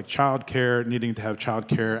terms of like childcare, needing to have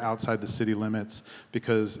childcare outside the city limits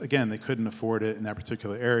because, again, they couldn't afford it in that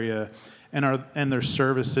particular area, and their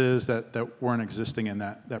services that weren't existing in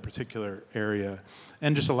that particular area,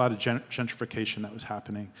 and just a lot of gentrification that was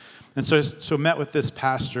happening. And so met with this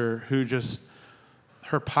pastor who just,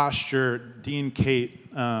 her posture, Dean Kate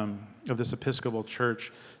of this Episcopal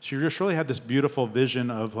church, she just really had this beautiful vision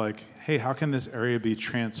of like, hey, how can this area be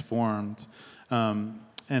transformed?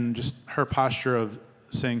 And just her posture of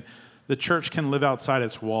saying, the church can live outside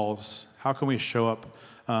its walls. How can we show up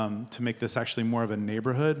to make this actually more of a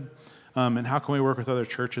neighborhood? And how can we work with other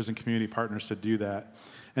churches and community partners to do that?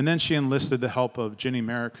 And then she enlisted the help of Ginny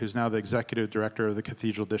Merrick, who's now the executive director of the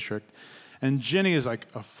Cathedral District. And Ginny is like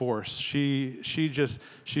a force. She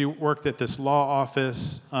worked at this law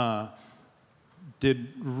office, did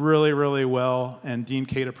really, really well, and Dean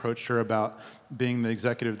Kate approached her about being the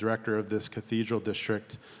executive director of this cathedral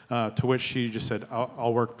district, to which she just said,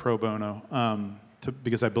 I'll work pro bono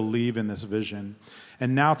because I believe in this vision.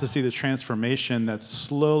 And now to see the transformation that's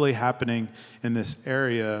slowly happening in this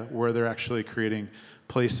area where they're actually creating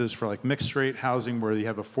places for like mixed rate housing where you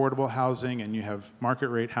have affordable housing and you have market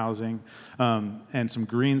rate housing and some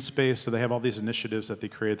green space. So they have all these initiatives that they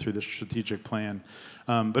created through the strategic plan.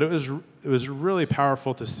 But it was really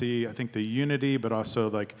powerful to see, I think, the unity, but also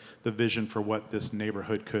like the vision for what this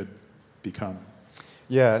neighborhood could become.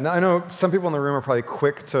 Yeah, now I know some people in the room are probably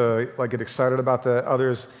quick to like get excited about that.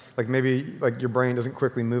 Others, like maybe like your brain doesn't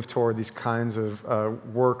quickly move toward these kinds of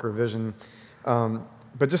work or vision.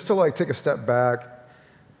 But just to like take a step back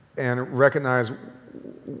and recognize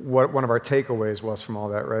what one of our takeaways was from all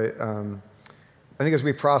that, right? I think as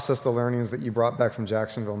we process the learnings that you brought back from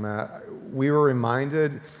Jacksonville, Matt, we were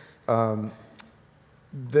reminded that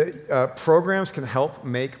programs can help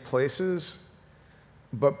make places,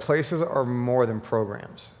 but places are more than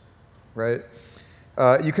programs, right?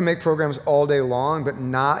 You can make programs all day long, but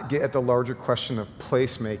not get at the larger question of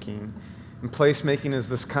placemaking. And placemaking is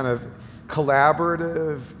this kind of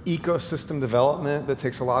collaborative ecosystem development that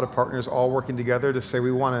takes a lot of partners all working together to say we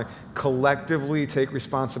want to collectively take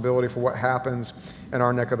responsibility for what happens in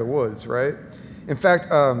our neck of the woods, right? In fact,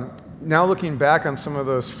 now looking back on some of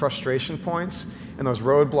those frustration points and those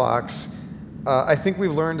roadblocks, I think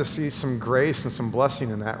we've learned to see some grace and some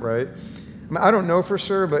blessing in that, right? I mean, I don't know for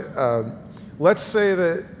sure, but let's say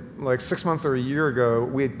that like 6 months or a year ago,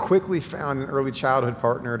 we had quickly found an early childhood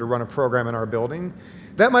partner to run a program in our building.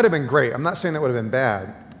 That might have been great. I'm not saying that would have been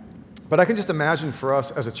bad. But I can just imagine for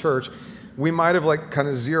us as a church, we might have like kind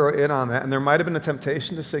of zeroed in on that, and there might have been a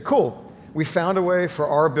temptation to say, cool, we found a way for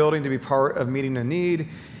our building to be part of meeting a need.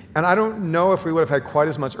 And I don't know if we would have had quite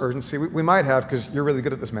as much urgency. We might have, because you're really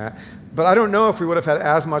good at this, Matt. But I don't know if we would have had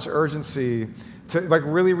as much urgency to like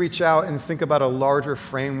really reach out and think about a larger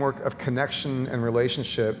framework of connection and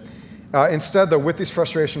relationship. Instead, though, with these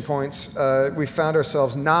frustration points, we found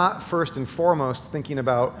ourselves not first and foremost thinking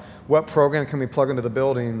about what program can we plug into the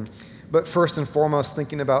building, but first and foremost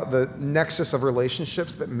thinking about the nexus of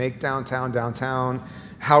relationships that make downtown,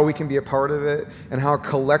 how we can be a part of it, and how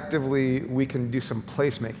collectively we can do some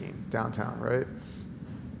placemaking downtown, right?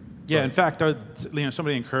 Yeah, in fact,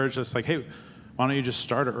 somebody encouraged us, like, hey, why don't you just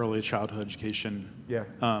start an early childhood education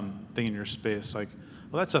thing in your space? Like,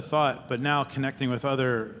 well, that's a thought, but now connecting with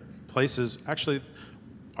other places, actually,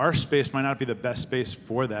 our space might not be the best space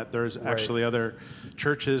for that. There's actually other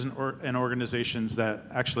churches and organizations that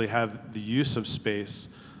actually have the use of space.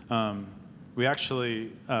 We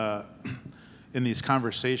actually, in these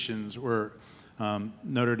conversations, where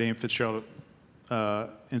Notre Dame Fitzgerald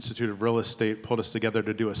Institute of Real Estate pulled us together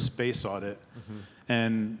to do a space audit. Mm-hmm.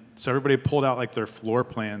 And so everybody pulled out like their floor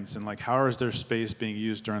plans and like how is their space being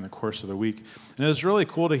used during the course of the week. And it was really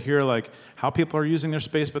cool to hear like how people are using their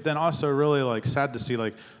space, but then also really like sad to see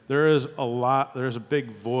like there's a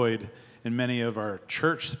big void in many of our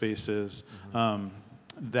church spaces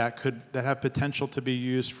that have potential to be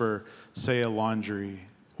used for, say, a laundry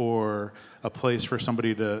or a place for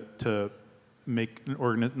somebody to make an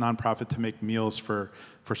nonprofit to make meals for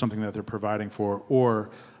something that they're providing for, or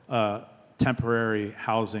temporary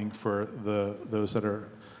housing for those that are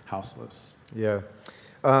houseless. Yeah.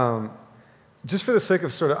 Just for the sake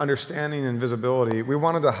of sort of understanding and visibility, we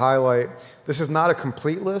wanted to highlight, this is not a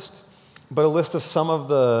complete list, but a list of some of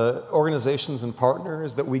the organizations and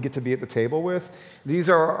partners that we get to be at the table with. These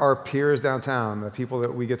are our peers downtown, the people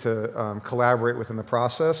that we get to collaborate with in the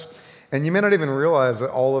process. And you may not even realize that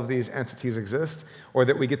all of these entities exist or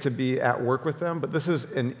that we get to be at work with them, but this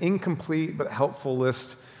is an incomplete but helpful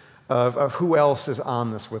list of who else is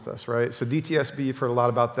on this with us, right? So DTSB, you've heard a lot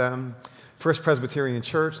about them. First Presbyterian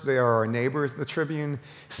Church, they are our neighbors, the Tribune.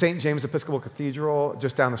 St. James Episcopal Cathedral,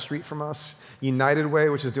 just down the street from us. United Way,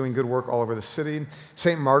 which is doing good work all over the city.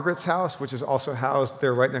 St. Margaret's House, which is also housed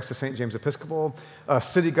there right next to St. James Episcopal.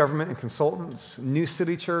 City Government and Consultants. New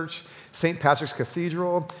City Church. St. Patrick's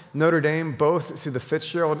Cathedral. Notre Dame, both through the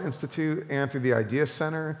Fitzgerald Institute and through the Idea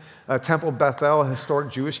Center. Temple Bethel, a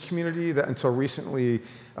historic Jewish community that until recently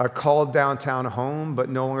called downtown home, but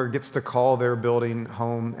no longer gets to call their building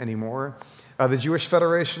home anymore. The Jewish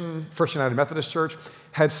Federation, First United Methodist Church,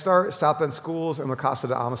 Head Start, South Bend Schools, and La Casa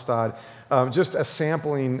de Amistad. Just a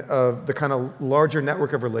sampling of the kind of larger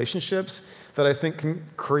network of relationships that I think can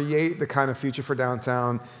create the kind of future for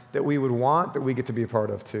downtown that we would want, that we get to be a part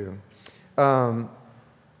of too. Matt,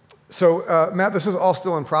 this is all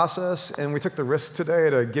still in process, and we took the risk today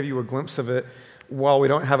to give you a glimpse of it while we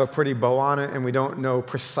don't have a pretty bow on it and we don't know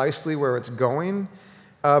precisely where it's going.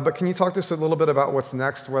 But can you talk to us a little bit about what's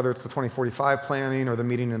next, whether it's the 2045 planning or the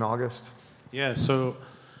meeting in August? Yeah, so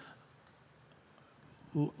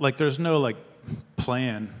there's no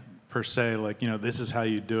plan per se, this is how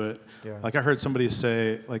you do it. Yeah. I heard somebody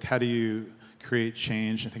say, how do you create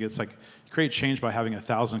change? I think it's create change by having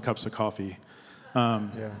 1,000 cups of coffee.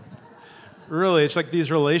 Really, it's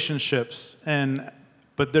these relationships,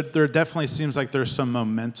 but there definitely seems like there's some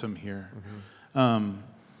momentum here. Mm-hmm.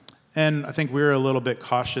 And I think we were a little bit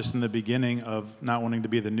cautious in the beginning of not wanting to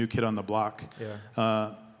be the new kid on the block.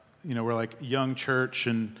 Yeah. We're young church,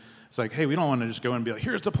 and it's hey, we don't want to just go and be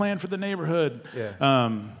here's the plan for the neighborhood.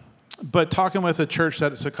 Yeah. But talking with a church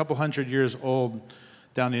that's a couple hundred years old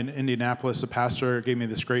down in Indianapolis, a pastor gave me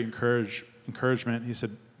this great encouragement. He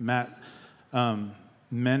said, Matt,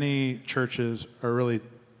 many churches are really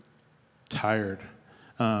tired.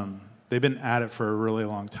 They've been at it for a really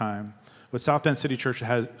long time. What South Bend City Church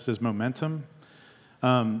has is momentum,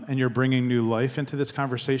 and you're bringing new life into this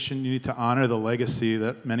conversation. You need to honor the legacy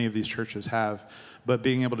that many of these churches have, but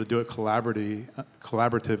being able to do it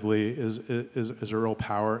collaboratively is a real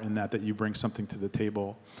power in that you bring something to the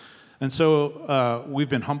table. And so we've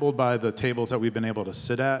been humbled by the tables that we've been able to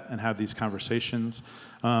sit at and have these conversations.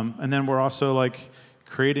 And then we're also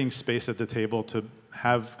creating space at the table to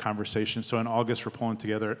have conversations. So in August, we're pulling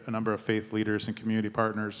together a number of faith leaders and community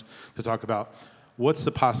partners to talk about what's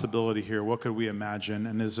the possibility here, what could we imagine,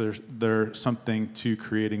 and is there something to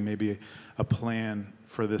creating maybe a plan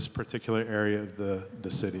for this particular area of the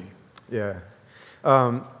city? Yeah.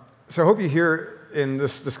 So I hope you hear in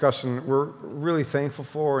this discussion, we're really thankful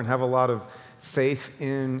for and have a lot of faith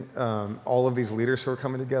in all of these leaders who are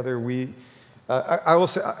coming together. I will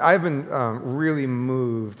say, I've been really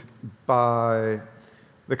moved by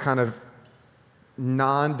the kind of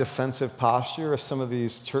non-defensive posture of some of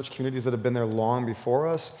these church communities that have been there long before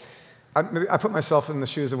us. I put myself in the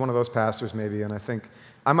shoes of one of those pastors maybe, and I think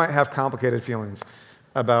I might have complicated feelings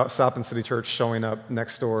about South Bend City Church showing up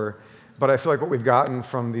next door. But I feel like what we've gotten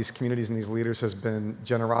from these communities and these leaders has been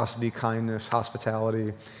generosity, kindness,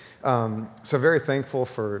 hospitality. So very thankful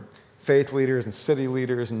for faith leaders and city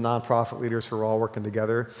leaders and nonprofit leaders who are all working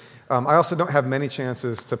together. I also don't have many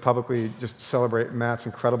chances to publicly just celebrate Matt's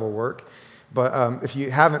incredible work. But if you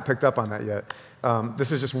haven't picked up on that yet,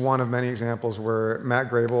 this is just one of many examples where Matt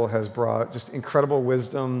Grable has brought just incredible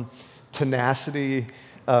wisdom, tenacity.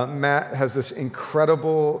 Matt has this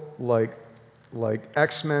incredible,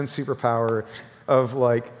 X-Men superpower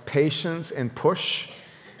of patience and push.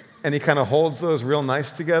 And he kind of holds those real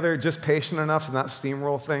nice together, just patient enough to not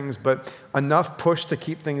steamroll things, but enough push to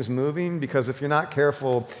keep things moving, because if you're not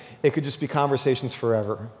careful, it could just be conversations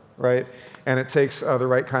forever, right? And it takes the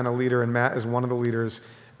right kind of leader, and Matt is one of the leaders,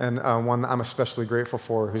 and one that I'm especially grateful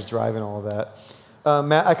for, who's driving all of that.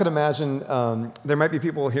 Matt, I could imagine there might be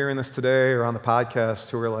people hearing this today or on the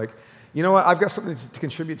podcast who are like, you know what, I've got something to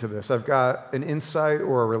contribute to this. I've got an insight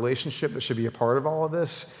or a relationship that should be a part of all of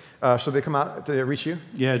this. Should they come out to reach you?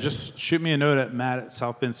 Yeah, just shoot me a note at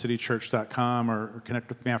matt@southbendcitychurch.com or connect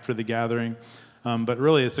with me after the gathering. But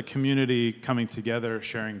really, it's a community coming together,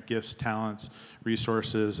 sharing gifts, talents,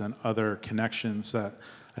 resources, and other connections that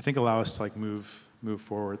I think allow us to move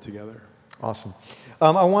forward together. Awesome.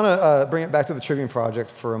 I want to bring it back to the Tribune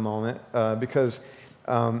Project for a moment because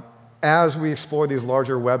as we explore these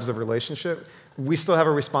larger webs of relationship, we still have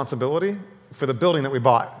a responsibility for the building that we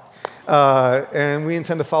bought. And we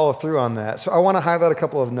intend to follow through on that. So I want to highlight a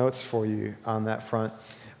couple of notes for you on that front.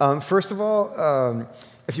 First of all,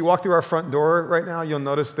 if you walk through our front door right now, you'll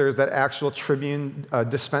notice there's that actual Tribune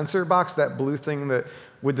dispenser box, that blue thing that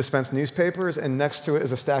would dispense newspapers, and next to it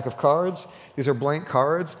is a stack of cards. These are blank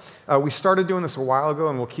cards. We started doing this a while ago,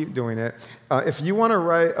 and we'll keep doing it. If you want to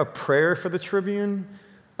write a prayer for the Tribune,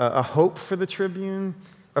 a hope for the Tribune,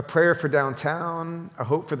 a prayer for downtown, a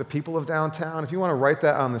hope for the people of downtown. If you want to write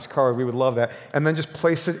that on this card, we would love that. And then just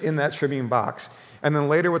place it in that Tribune box. And then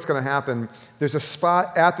later what's going to happen, there's a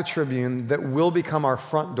spot at the Tribune that will become our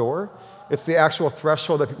front door. It's the actual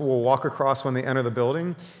threshold that people will walk across when they enter the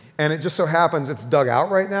building. And it just so happens it's dug out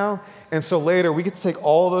right now. And so later we get to take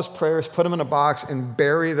all of those prayers, put them in a box, and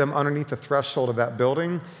bury them underneath the threshold of that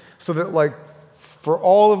building so that, like, for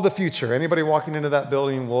all of the future, anybody walking into that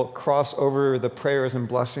building will cross over the prayers and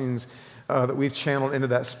blessings that we've channeled into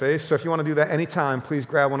that space. So if you want to do that anytime, please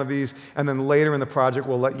grab one of these. And then later in the project,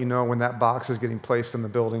 we'll let you know when that box is getting placed in the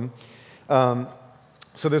building.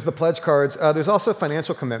 So there's the pledge cards. There's also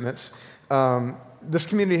financial commitments. This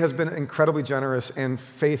community has been incredibly generous and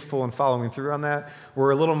faithful in following through on that.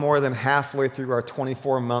 We're a little more than halfway through our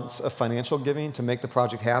 24 months of financial giving to make the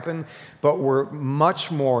project happen, but we're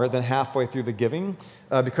much more than halfway through the giving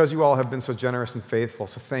because you all have been so generous and faithful,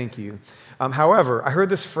 so thank you. However, I heard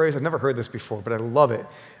this phrase, I've never heard this before, but I love it.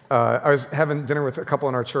 I was having dinner with a couple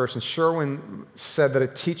in our church, and Sherwin said that a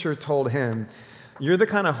teacher told him, "You're the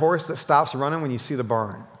kind of horse that stops running when you see the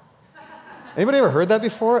barn." Anybody ever heard that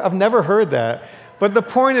before? I've never heard that. But the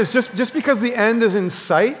point is, just because the end is in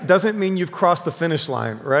sight doesn't mean you've crossed the finish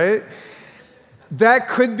line, right? That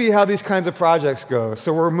could be how these kinds of projects go.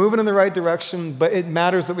 So we're moving in the right direction, but it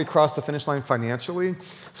matters that we cross the finish line financially.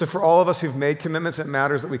 So for all of us who've made commitments, it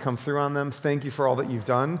matters that we come through on them. Thank you for all that you've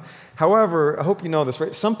done. However, I hope you know this,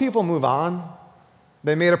 right? Some people move on.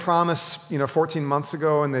 They made a promise, 14 months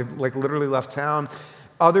ago, and they've literally left town.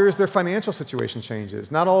 Others, their financial situation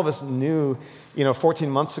changes. Not all of us knew, 14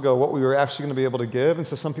 months ago what we were actually going to be able to give, and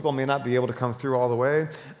so some people may not be able to come through all the way.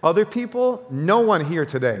 Other people, no one here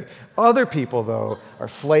today. Other people, though, are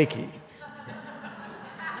flaky.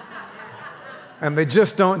 And they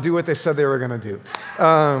just don't do what they said they were going to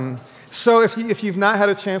do. So if you've not had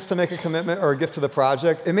a chance to make a commitment or a gift to the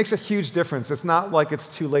project, it makes a huge difference. It's not like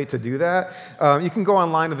it's too late to do that. You can go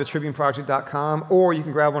online to thetribuneproject.com, or you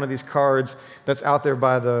can grab one of these cards that's out there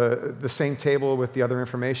by the same table with the other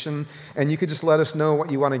information, and you could just let us know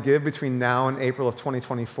what you want to give between now and April of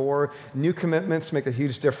 2024. New commitments make a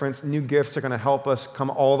huge difference. New gifts are going to help us come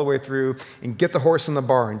all the way through and get the horse in the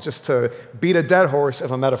barn, just to beat a dead horse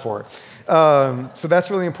of a metaphor. So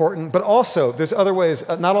that's really important. But also, there's other ways.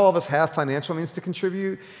 Not all of us have financial means to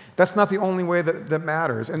contribute. That's not the only way that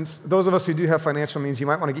matters. And those of us who do have financial means, you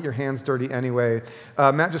might want to get your hands dirty anyway.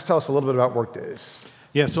 Matt, just tell us a little bit about Workdays.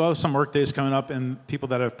 Yeah, so I have some Workdays coming up, and people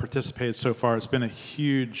that have participated so far, it's been a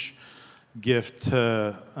huge gift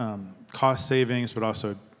to cost savings, but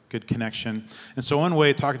also good connection. And so one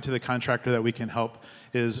way, talking to the contractor, that we can help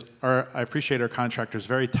is I appreciate our contractors,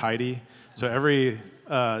 very tidy. So every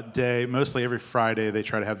day, mostly every Friday, they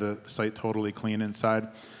try to have the site totally clean inside.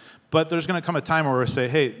 But there's going to come a time where we'll say,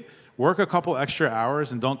 hey, work a couple extra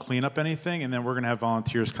hours and don't clean up anything, and then we're going to have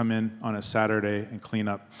volunteers come in on a Saturday and clean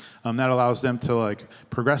up. That allows them to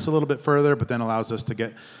progress a little bit further, but then allows us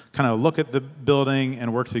to look at the building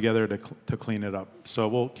and work together to clean it up. So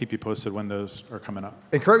we'll keep you posted when those are coming up.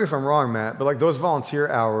 And correct me if I'm wrong, Matt, but those volunteer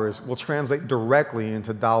hours will translate directly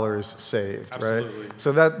into dollars saved, Absolutely. Right?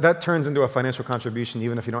 So that turns into a financial contribution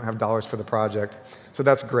even if you don't have dollars for the project. So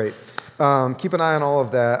that's great. Keep an eye on all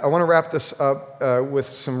of that. I want to wrap this up with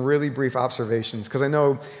some really brief observations, because I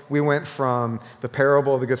know we went from the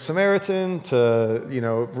parable of the Good Samaritan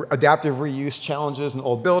to adaptive reuse challenges in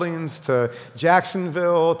old buildings to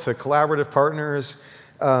Jacksonville to collaborative partners.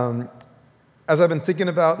 As I've been thinking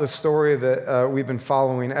about the story that we've been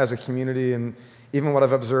following as a community, and even what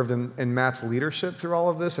I've observed in Matt's leadership through all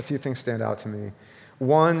of this, a few things stand out to me.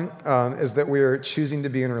 One is that we're choosing to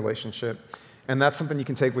be in relationship. And that's something you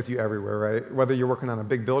can take with you everywhere, right? Whether you're working on a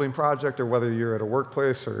big building project or whether you're at a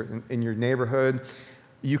workplace or in your neighborhood,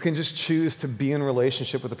 you can just choose to be in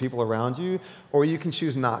relationship with the people around you, or you can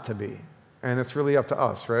choose not to be. And it's really up to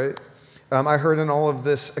us, right? I heard in all of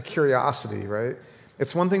this a curiosity, right?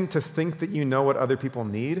 It's one thing to think that you know what other people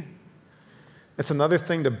need. It's another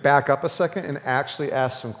thing to back up a second and actually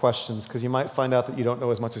ask some questions, because you might find out that you don't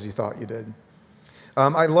know as much as you thought you did.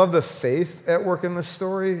 I love the faith at work in this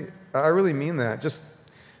story. I really mean that.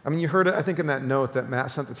 You heard it, I think, in that note that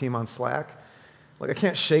Matt sent the team on Slack. I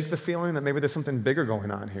can't shake the feeling that maybe there's something bigger going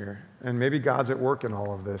on here, and maybe God's at work in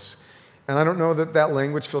all of this. And I don't know that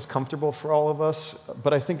language feels comfortable for all of us,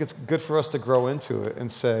 but I think it's good for us to grow into it and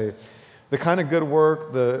say, the kind of good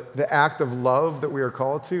work, the act of love that we are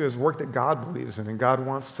called to is work that God believes in, and God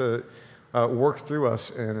wants to work through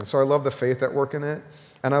us in. And so I love the faith at work in it.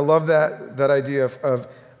 And I love that idea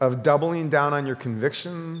of doubling down on your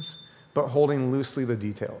convictions, but holding loosely the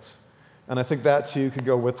details. And I think that too could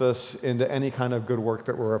go with us into any kind of good work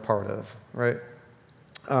that we're a part of, right?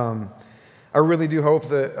 I really do hope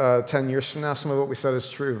that 10 years from now, some of what we said is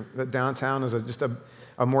true, that downtown is just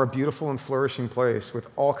a more beautiful and flourishing place with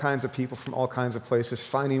all kinds of people from all kinds of places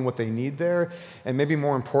finding what they need there, and maybe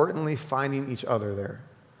more importantly, finding each other there,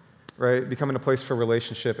 right? Becoming a place for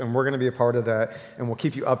relationship, and we're going to be a part of that, and we'll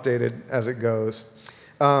keep you updated as it goes.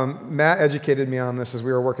 Matt educated me on this as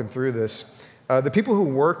we were working through this. The people who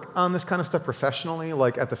work on this kind of stuff professionally,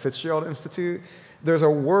 like at the Fitzgerald Institute, there's a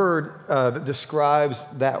word that describes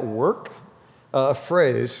that work, a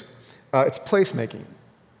phrase. It's placemaking.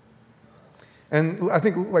 And I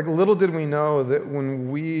think, like, little did we know that when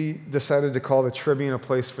we decided to call the Tribune a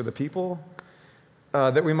place for the people,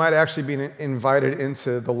 that we might actually be invited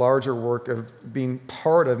into the larger work of being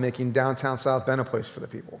part of making downtown South Bend a place for the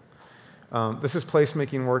people. This is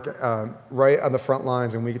placemaking work right on the front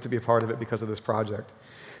lines, and we get to be a part of it because of this project.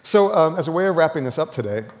 So as a way of wrapping this up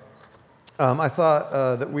today, I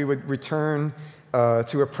thought that we would return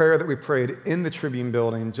to a prayer that we prayed in the Tribune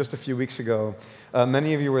building just a few weeks ago.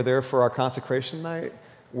 Many of you were there for our consecration night,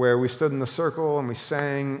 where we stood in the circle and we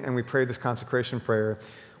sang and we prayed this consecration prayer.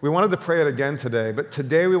 We wanted to pray it again today, but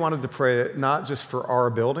today we wanted to pray it not just for our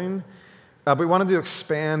building, but we wanted to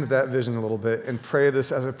expand that vision a little bit and pray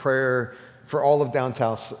this as a prayer for all of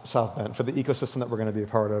downtown South Bend, for the ecosystem that we're going to be a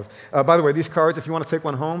part of. By the way, these cards, if you want to take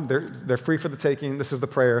one home, they're free for the taking. This is the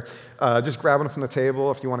prayer. Just grab one from the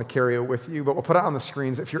table if you want to carry it with you, but we'll put it on the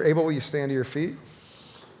screens. If you're able, will you stand to your feet?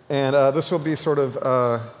 And this will be sort of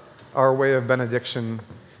our way of benediction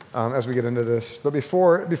as we get into this. But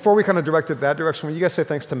before we kind of direct it that direction, will you guys say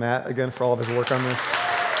thanks to Matt again for all of his work on this?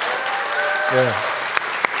 Yeah.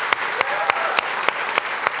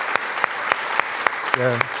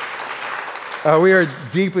 Yeah. We are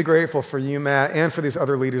deeply grateful for you, Matt, and for these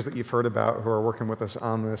other leaders that you've heard about who are working with us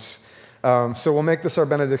on this. So we'll make this our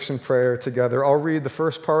benediction prayer together. I'll read the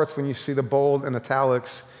first parts. When you see the bold and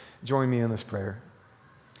italics, join me in this prayer.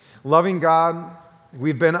 Loving God,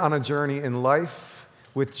 we've been on a journey in life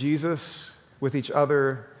with Jesus, with each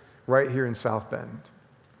other, right here in South Bend,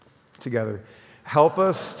 together. Help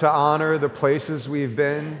us to honor the places we've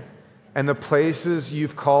been and the places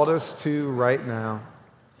you've called us to right now.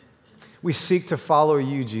 We seek to follow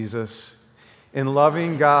you, Jesus, in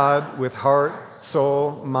loving God with heart,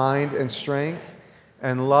 soul, mind, and strength,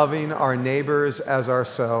 and loving our neighbors as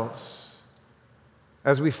ourselves.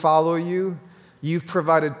 As we follow you, you've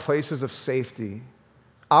provided places of safety,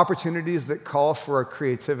 opportunities that call for our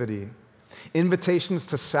creativity, invitations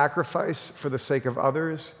to sacrifice for the sake of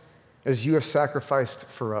others, as you have sacrificed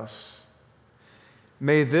for us.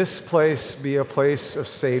 May this place be a place of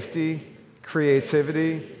safety,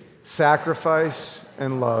 creativity, sacrifice,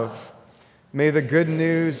 and love. May the good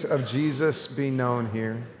news of Jesus be known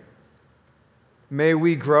here. May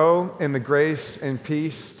we grow in the grace and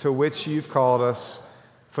peace to which you've called us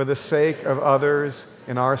for the sake of others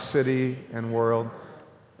in our city and world.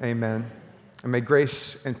 Amen. And may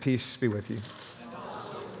grace and peace be with you.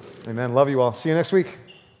 Amen. Love you all. See you next week.